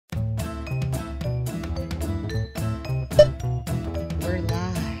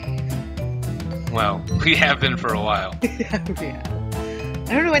Well, we have been for a while. Yeah.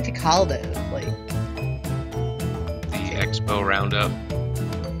 I don't know what to call those. Like The Expo Roundup.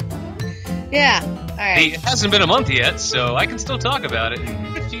 yeah. All right. Hey, it hasn't been a month yet, so I can still talk about it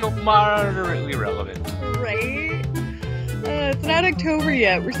and feel moderately relevant. Right? It's not October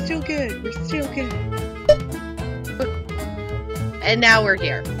yet. We're still good. We're still good. And now we're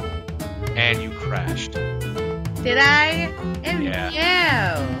here. And you crashed. Did I? Oh, Yeah.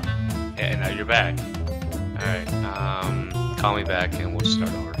 no. And now you're back. Alright, call me back and we'll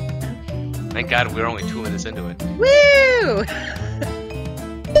start over. Thank God we're only 2 minutes into it. Woo!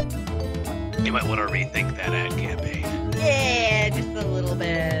 You might want to rethink that ad campaign. Yeah, just a little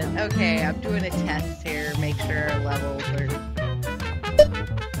bit. Okay, I'm doing a test here. Make sure our levels are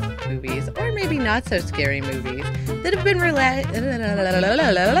movies, or maybe not so scary movies that have been very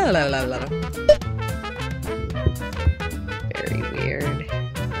weird.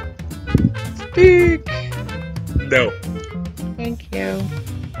 Speak. No. Thank you.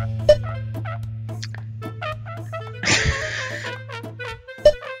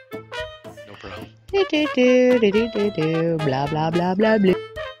 No problem. Blah blah blah blah blah.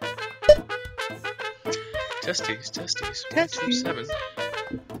 Testes. Testes. 127.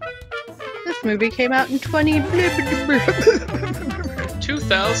 This movie came out in 2000.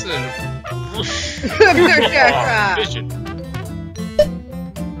 2000. Vision.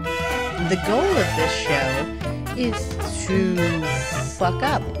 The goal of this show is to fuck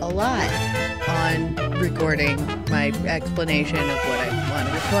up a lot on recording my explanation of what I want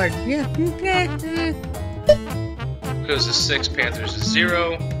to record. Yeah. Broncos is 6, Panthers is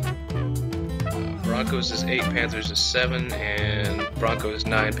 0. Broncos is 8, Panthers is 7, and Broncos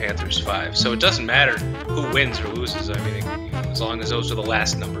 9, Panthers 5. So it doesn't matter who wins or loses. I mean, as long as those are the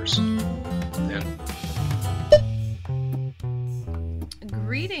last numbers. Then.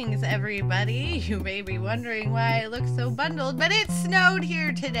 Greetings, everybody. You may be wondering why I look so bundled, but it snowed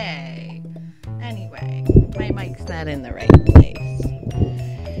here today. Anyway, my mic's not in the right place.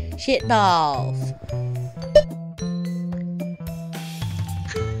 Shitballs.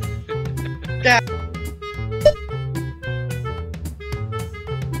 Yeah.